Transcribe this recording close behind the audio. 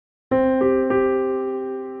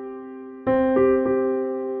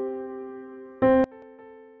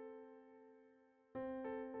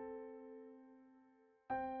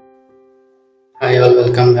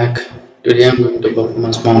welcome back. Today I'm going to perform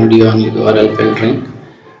a small video on URL filtering.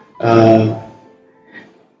 Uh,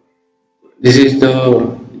 this is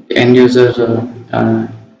the end user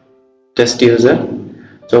test user.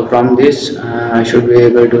 So from this, I should be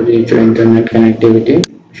able to reach internet connectivity.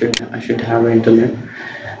 I should have internet.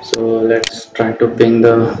 So let's try to ping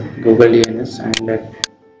the Google DNS and let's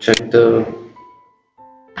check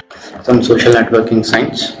some social networking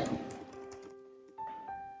sites.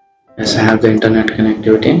 Yes, I have the internet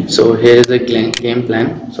connectivity. So here is the game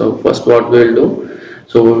plan. So first what we will do,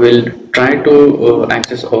 so we will try to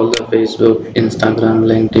access all the Facebook, Instagram,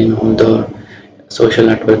 LinkedIn, all the social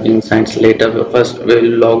networking sites. Later, first we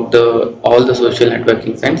will log all the social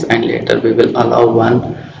networking sites, and later we will allow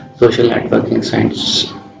one social networking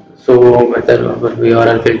sites. So whether our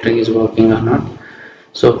URL filtering is working or not.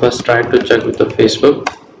 So first try to check with the Facebook.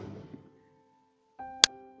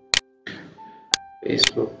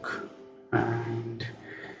 And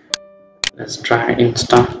let's try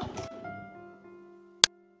Insta,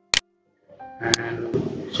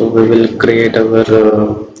 and so we will create our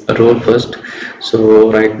role first. So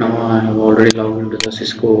right now I have already logged into the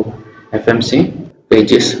Cisco FMC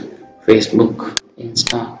pages, Facebook,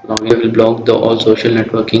 Insta. We will block all social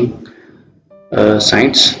networking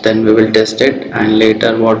sites, then we will test it, and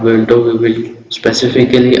later what we will do, we will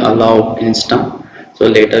specifically allow Insta. So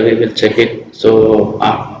later we will check it. So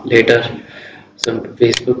later some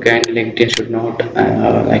Facebook and LinkedIn should not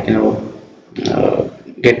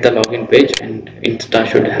get the login page, and Insta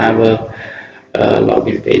should have a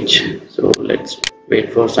login page. So let's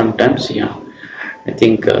wait for some time. Yeah, I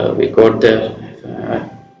think we got the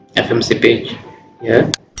FMC page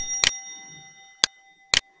here.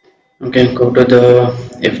 Okay, go to the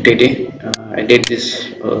FTD, edit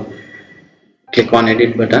this, click on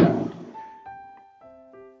edit button.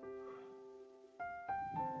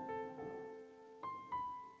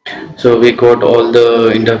 So we got all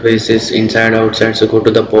the interfaces inside, outside. So go to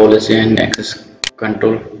the policy and access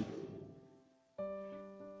control.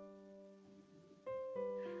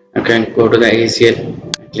 Okay, go to the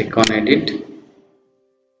ACL, click on edit.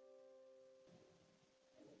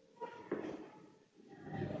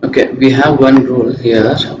 Okay, we have one rule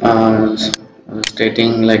here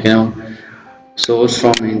stating source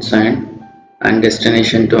from inside and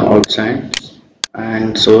destination to outside,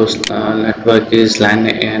 and source network is LAN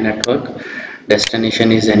network,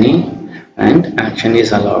 destination is any, and action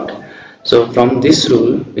is allowed. So from this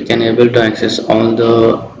rule we can able to access all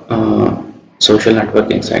the social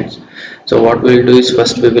networking sites. So what we will do is,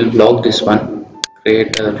 first we will block this one,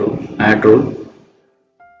 create a rule, add rule.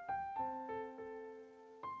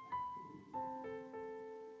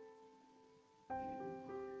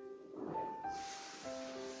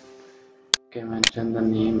 Okay, mention the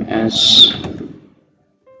name as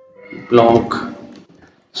block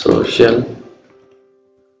social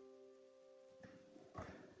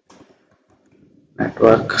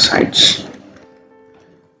network sites.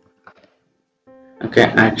 Okay,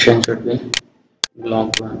 action should be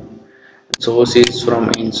block one. Source is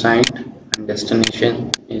from inside and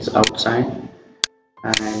destination is outside,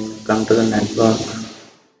 and come to the network.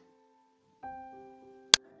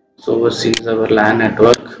 Source is our LAN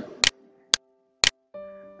network,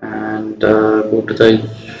 and go to the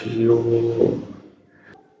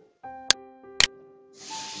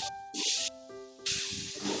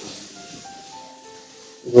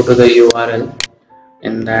URL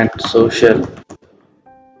in that social.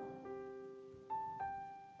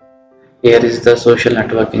 Here is the social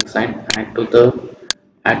networking site. Add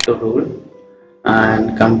to rule,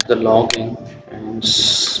 and come to the login and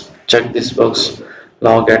check this box,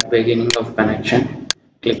 log at beginning of connection.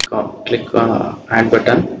 Click on add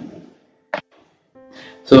button.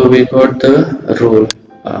 So we got the rule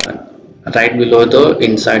right below the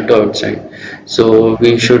inside to outside. So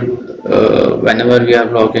we should whenever we are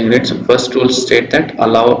logging it, so first rule state that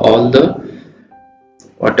allow all the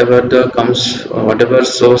whatever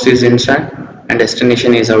source is inside and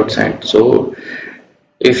destination is outside. So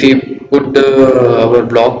if we put our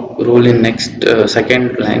block rule in next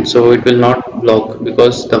second line, so it will not block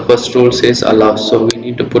because the first rule says allow. So we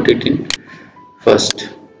need to put it in first.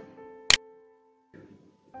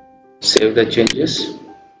 Save the changes.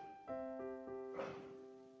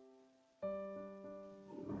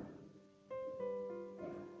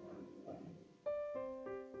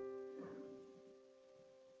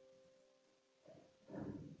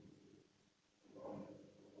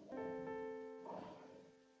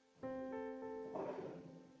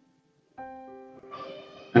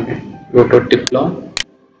 Okay, go to deploy,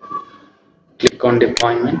 click on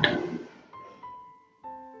deployment.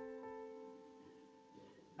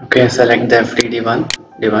 Okay, select the FTD one.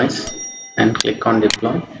 device and click on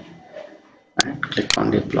deploy and click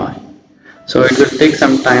on deploy. So it will take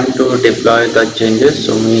some time to deploy the changes.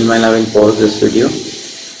 So meanwhile, I will pause this video.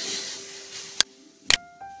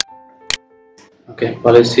 Okay,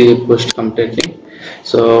 policy pushed completely.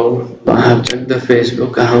 So I have checked the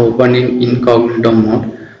Facebook. I have opened in incognito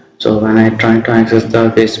mode. So when I try to access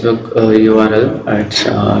the Facebook URL, it's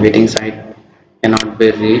waiting site cannot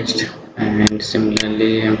be reached. And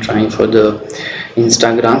similarly, I'm trying for the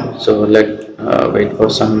Instagram. So let wait for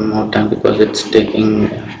some more time because it's taking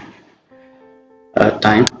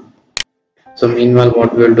time. So meanwhile,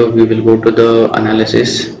 what we'll do, we will go to the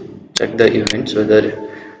analysis, check the events whether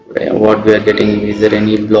what we are getting, is there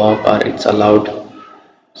any block or it's allowed.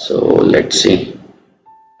 So let's see.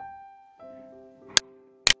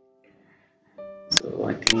 So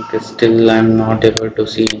I think still I'm not able to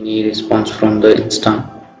see any response from the Insta.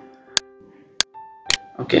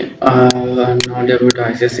 Okay, I'm not able to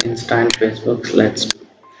access Insta and Facebook. Let's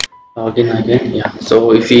log in again. Yeah,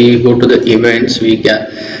 so if we go to the events, we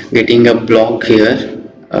get getting a block here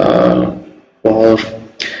for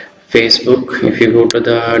Facebook. If you go to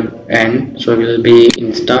the end, so it will be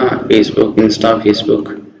Insta,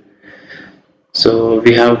 Facebook. So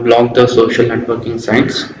we have blocked the social networking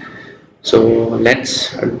sites. So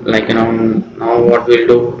let's now what we'll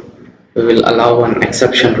do, we will allow an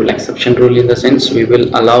exception rule in the sense we will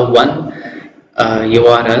allow one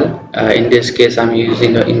URL. In this case, I'm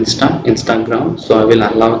using the Instagram, so I will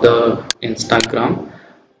allow the Instagram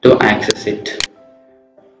to access it.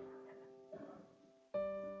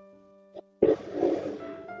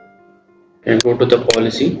 Okay, go to the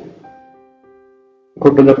policy,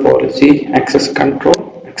 access control.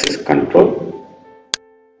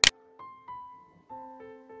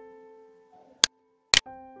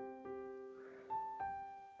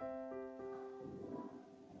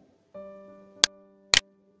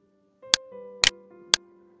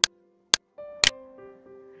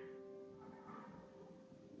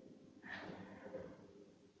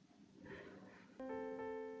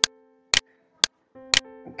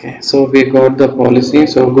 Okay, so we got the policy.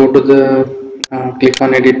 So go to the click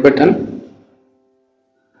on edit button.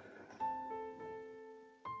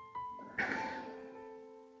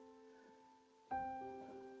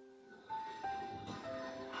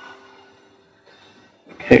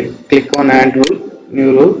 Okay, click on add rule,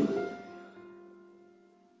 new rule.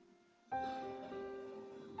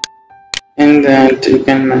 In that you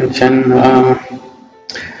can mention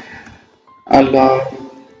allow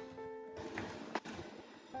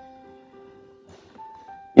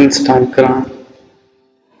Instagram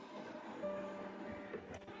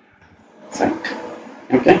site.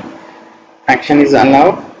 Okay, action is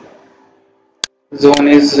allowed, zone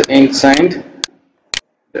is inside,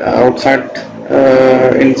 outside,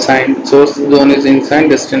 inside, source zone is inside,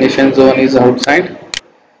 destination zone is outside,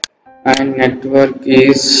 and network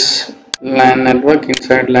is LAN network,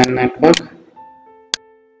 inside LAN network.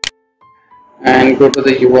 And go to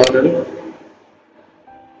the URL,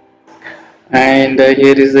 and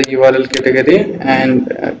here is the URL category, and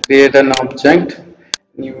create an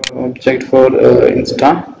new object for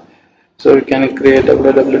Insta. So you can create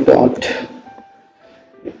www dot,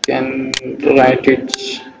 you can write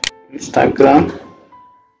it Instagram,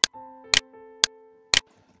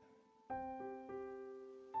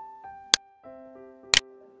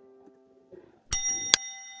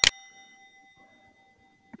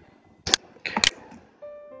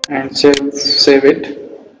 and save it.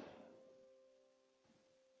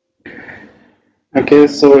 Okay,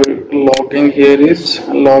 so logging here is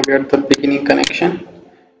log at the beginning connection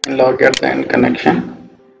and log at the end connection.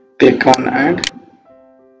 Click on add.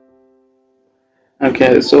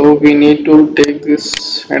 Okay, so we need to take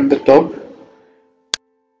this at the top.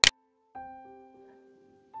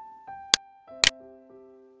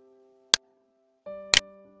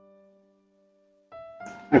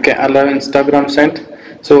 Okay, allow Instagram sent.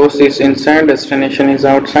 Source is inside, destination is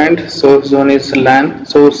outside, source zone is LAN,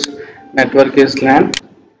 source network is LAN,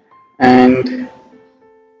 and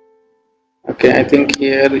okay, I think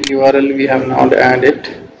here URL we have not added.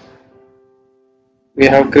 We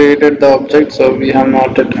have created the object, so we have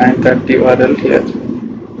not added that URL here.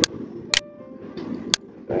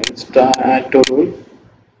 Insta add to rule.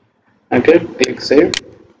 Okay, click save.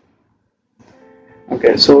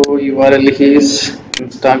 Okay, so URL is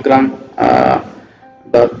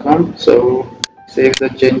instagram.com. So save the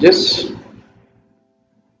changes.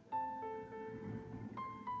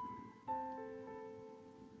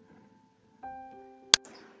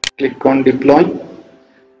 Click on deploy.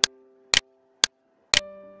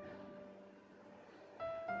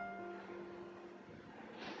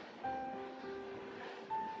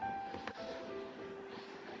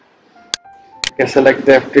 Okay, select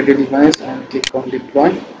the FTD device and click on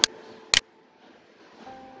deploy.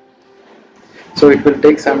 So it will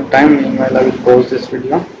take some time. Meanwhile, I will pause this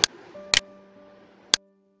video.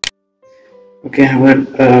 Okay,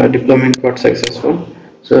 our deployment got successful.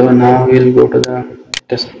 So now we'll go to the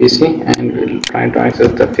test PC and we'll try to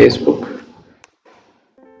access the Facebook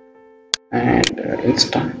and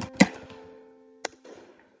Insta.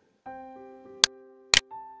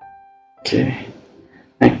 Okay,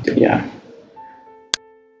 actually, yeah,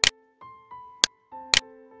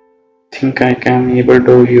 think I can able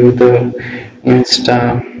to view the Insta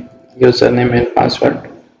username and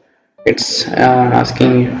password. It's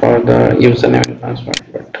asking for the username and password,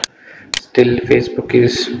 but still Facebook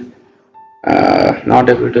is not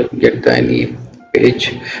able to get the any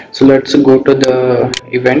page. So let's go to the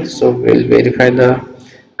events. So we'll verify the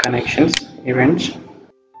connections events.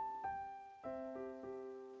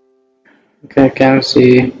 Okay, I can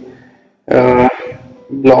see uh,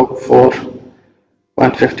 blog for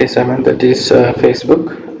 157, that is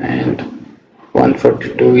Facebook, and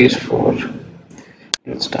 142 is for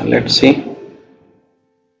Insta. Let's see.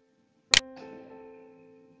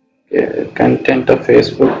 Okay, content of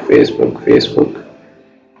Facebook.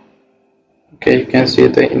 Okay, you can see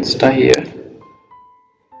the Insta here.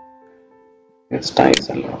 Insta is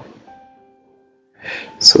allowed.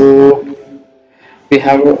 So we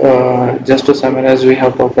have just to summarize, we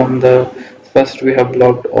have performed the first, we have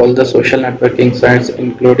blocked all the social networking sites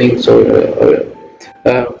including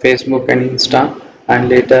Facebook and Insta, and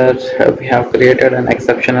later we have created an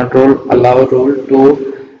exceptional rule, allow rule,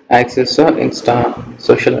 to access the Insta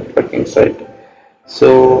social networking site.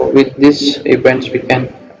 So with these events we can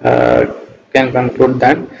conclude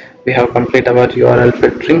that we have completed our URL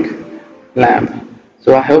filtering lab.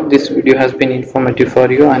 So I hope this video has been informative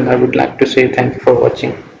for you, and I would like to say thank you for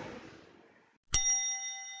watching.